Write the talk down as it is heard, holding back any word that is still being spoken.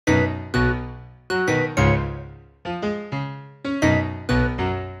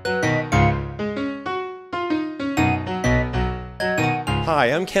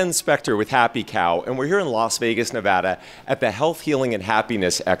Hi, I'm Ken Spector with HappyCow, and we're here in Las Vegas, Nevada at the Health, Healing, and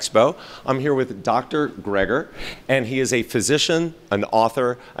Happiness Expo. I'm here with Dr. Gregor, and he is a physician, an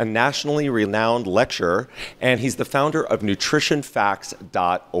author, a nationally renowned lecturer, and he's the founder of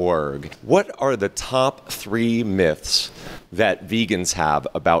nutritionfacts.org. What are the top 3 myths that vegans have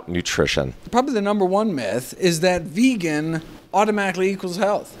about nutrition? Probably the number one myth is that vegan automatically equals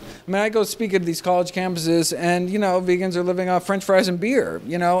health. I mean, I go speak at these college campuses and, vegans are living off French fries and beer,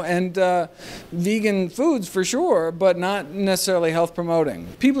 and vegan foods for sure, but not necessarily health promoting.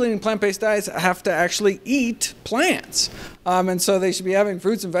 People eating plant-based diets have to actually eat plants. And so they should be having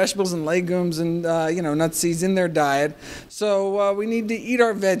fruits and vegetables and legumes and, nuts, seeds in their diet. So we need to eat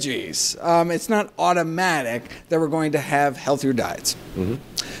our veggies. It's not automatic that we're going to have healthier diets. Mm-hmm.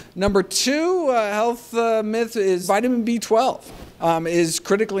 Number 2 health myth is vitamin B12. Is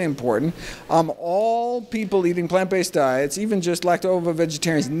critically important. All people eating plant-based diets, even just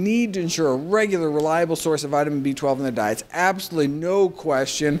lacto-ovo-vegetarians, need to ensure a regular, reliable source of vitamin B12 in their diets. Absolutely no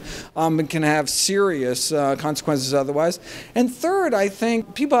question. It can have serious consequences otherwise. And third, I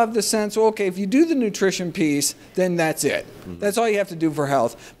think people have the sense, okay, if you do the nutrition piece, then that's it. Mm-hmm. That's all you have to do for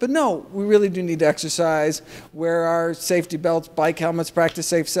health. But no, we really do need to exercise, wear our safety belts, bike helmets, practice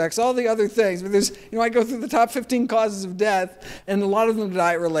safe sex, all the other things. But there's, I go through the top 15 causes of death, and a lot of them are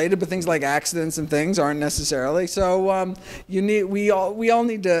diet related, but things like accidents and things aren't necessarily. So we all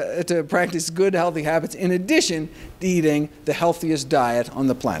need to practice good, healthy habits in addition to eating the healthiest diet on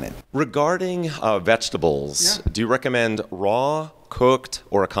the planet. Regarding vegetables, do you recommend raw, cooked,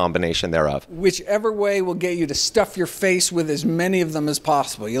 or a combination thereof? Whichever way will get you to stuff your face with as many of them as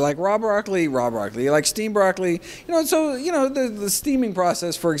possible. You like raw broccoli, raw broccoli. You like steamed broccoli. The steaming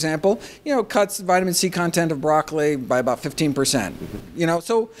process, for example, cuts the vitamin C content of broccoli by about 15%.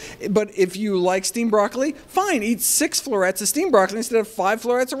 But if you like steamed broccoli, fine, eat 6 florets of steamed broccoli instead of 5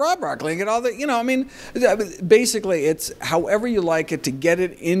 florets of raw broccoli and get all the, basically it's however you like it to get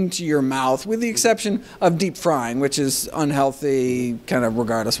it into your mouth, with the exception of deep frying, which is unhealthy kind of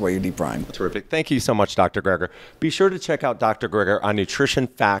regardless of what you're deep frying. Terrific. Thank you so much, Dr. Gregor. Be sure to check out Dr. Gregor on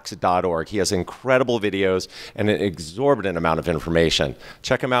nutritionfacts.org. He has incredible videos and an exorbitant amount of information.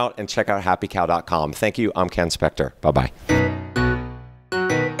 Check him out and check out happycow.com. Thank you. I'm Ken Spector. Bye-bye.